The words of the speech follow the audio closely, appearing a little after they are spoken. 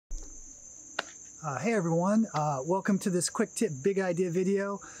Hey everyone, welcome to this quick tip big idea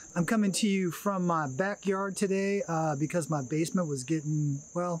video. I'm coming to you from my backyard today because my basement was getting,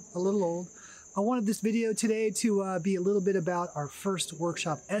 well, a little old. I wanted this video today to be a little bit about our first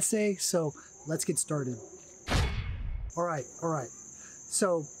workshop essay, so let's get started. All right.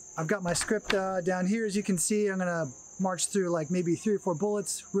 So I've got my script down here. As you can see, I'm gonna march through like maybe 3 or 4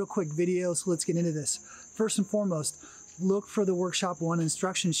 bullets, real quick video, so let's get into this. First and foremost, look for the Workshop 1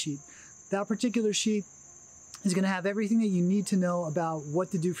 instruction sheet. That particular sheet is going to have everything that you need to know about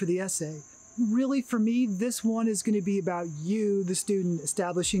what to do for the essay. Really, for me, this one is going to be about you, the student,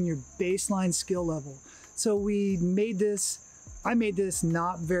 establishing your baseline skill level. So I made this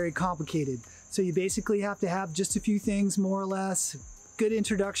not very complicated. So you basically have to have just a few things, more or less. Good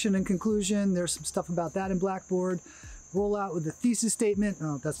introduction and conclusion. There's some stuff about that in Blackboard. Roll out with the thesis statement.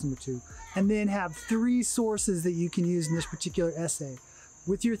 Oh, that's number 2. And then have 3 sources that you can use in this particular essay.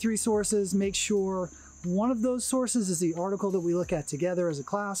 With your 3 sources, make sure one of those sources is the article that we look at together as a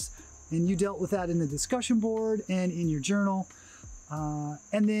class, and you dealt with that in the discussion board and in your journal.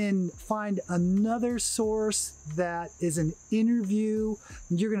 And then find another source that is an interview.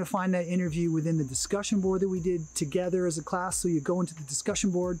 You're going to find that interview within the discussion board that we did together as a class. So you go into the discussion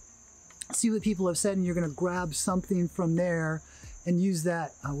board, see what people have said, and you're going to grab something from there and use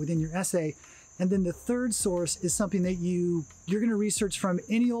that within your essay. And then the third source is something that you're going to research from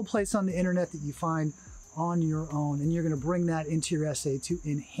any old place on the internet that you find on your own, and you're going to bring that into your essay to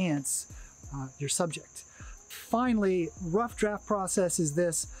enhance your subject. Finally, rough draft process is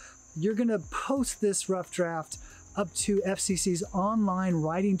this. You're going to post this rough draft up to FCC's online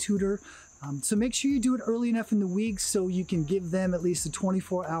writing tutor. So make sure you do it early enough in the week so you can give them at least a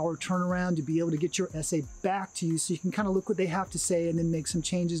 24-hour turnaround to be able to get your essay back to you, so you can kind of look what they have to say and then make some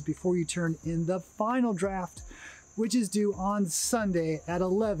changes before you turn in the final draft, which is due on Sunday at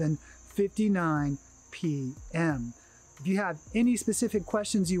 11:59 p.m. If you have any specific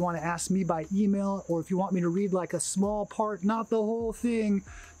questions you want to ask me by email, or if you want me to read like a small part, not the whole thing,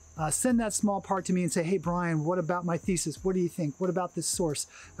 send that small part to me and say, hey, Brian, what about my thesis? What do you think? What about this source?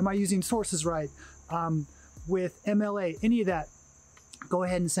 Am I using sources right? With MLA, any of that, go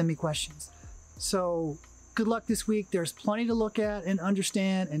ahead and send me questions. So good luck this week. There's plenty to look at and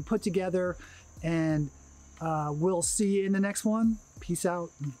understand and put together, and we'll see you in the next one. Peace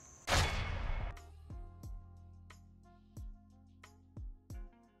out.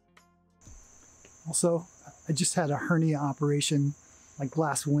 Also, I just had a hernia operation like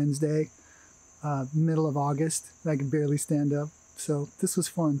last Wednesday, middle of August. I could barely stand up. So this was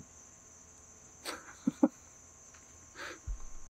fun.